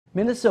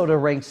Minnesota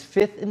ranks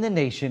 5th in the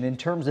nation in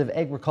terms of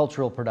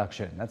agricultural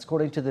production. That's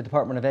according to the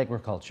Department of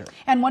Agriculture.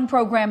 And one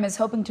program is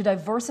hoping to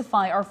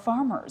diversify our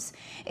farmers.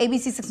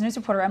 ABC 6 News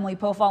reporter Emily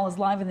Pofall is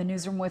live in the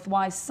newsroom with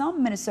why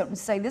some Minnesotans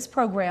say this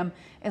program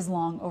is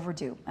long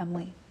overdue.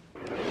 Emily.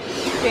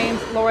 James,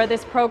 Laura,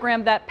 this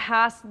program that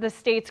passed the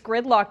state's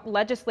gridlocked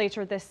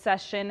legislature this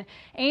session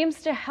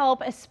aims to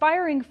help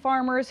aspiring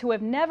farmers who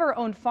have never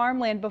owned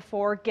farmland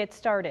before get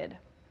started.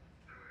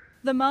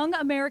 The Hmong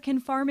American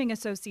Farmers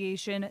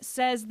Association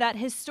says that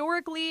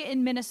historically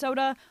in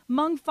Minnesota,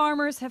 Hmong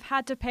farmers have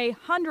had to pay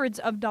hundreds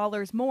of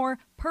dollars more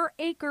per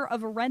acre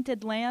of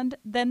rented land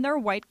than their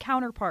white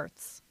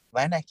counterparts.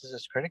 Land access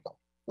is critical.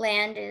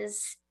 Land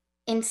is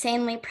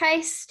insanely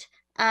priced,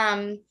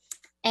 and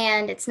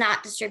it's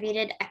not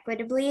distributed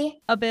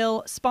equitably. A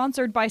bill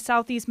sponsored by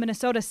Southeast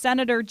Minnesota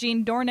Senator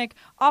Jean Dornick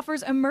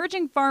offers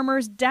emerging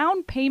farmers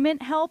down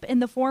payment help in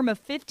the form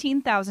of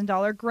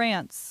 $15,000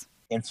 grants.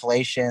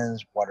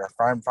 Inflations, what are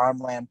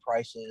farmland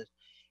prices,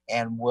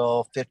 and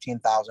will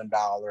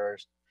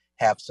 $15,000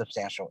 have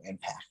substantial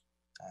impact?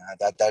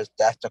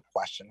 That's the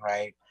question,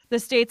 right? The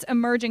state's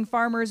Emerging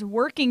Farmers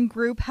Working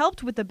Group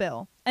helped with the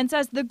bill and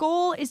says the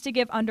goal is to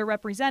give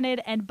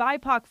underrepresented and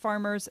BIPOC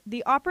farmers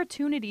the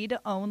opportunity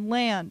to own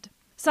land,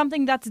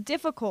 something that's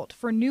difficult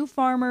for new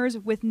farmers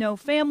with no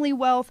family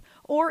wealth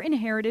or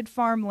inherited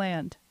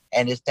farmland.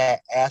 And it's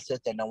that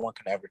asset that no one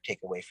can ever take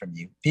away from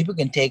you. People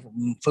can take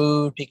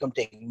food, people can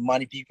take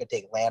money, people can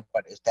take land,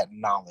 but it's that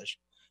knowledge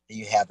that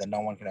you have that no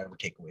one can ever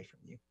take away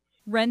from you.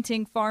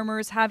 Renting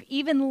farmers have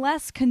even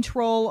less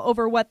control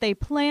over what they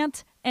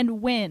plant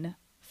and when.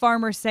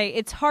 Farmers say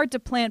it's hard to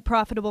plant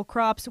profitable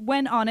crops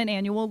when on an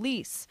annual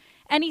lease.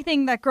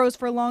 Anything that grows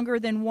for longer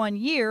than 1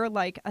 year,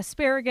 like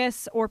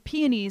asparagus or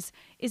peonies,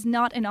 is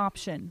not an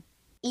option.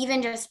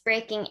 Even just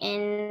breaking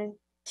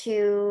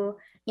into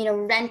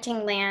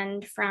renting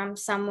land from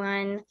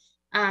someone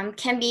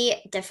can be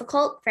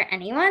difficult for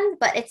anyone,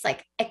 but it's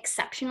like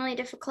exceptionally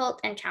difficult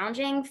and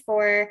challenging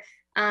for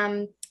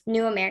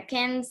new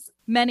Americans.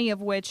 Many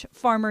of which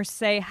farmers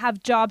say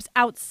have jobs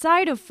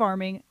outside of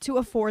farming to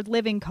afford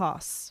living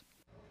costs.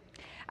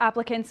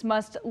 Applicants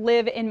must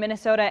live in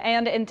Minnesota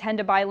and intend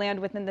to buy land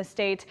within the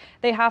state.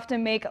 They have to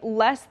make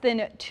less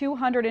than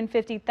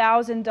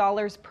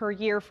 $250,000 per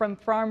year from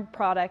farm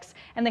products,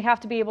 and they have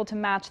to be able to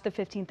match the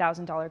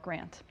 $15,000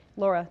 grant.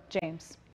 Laura, James.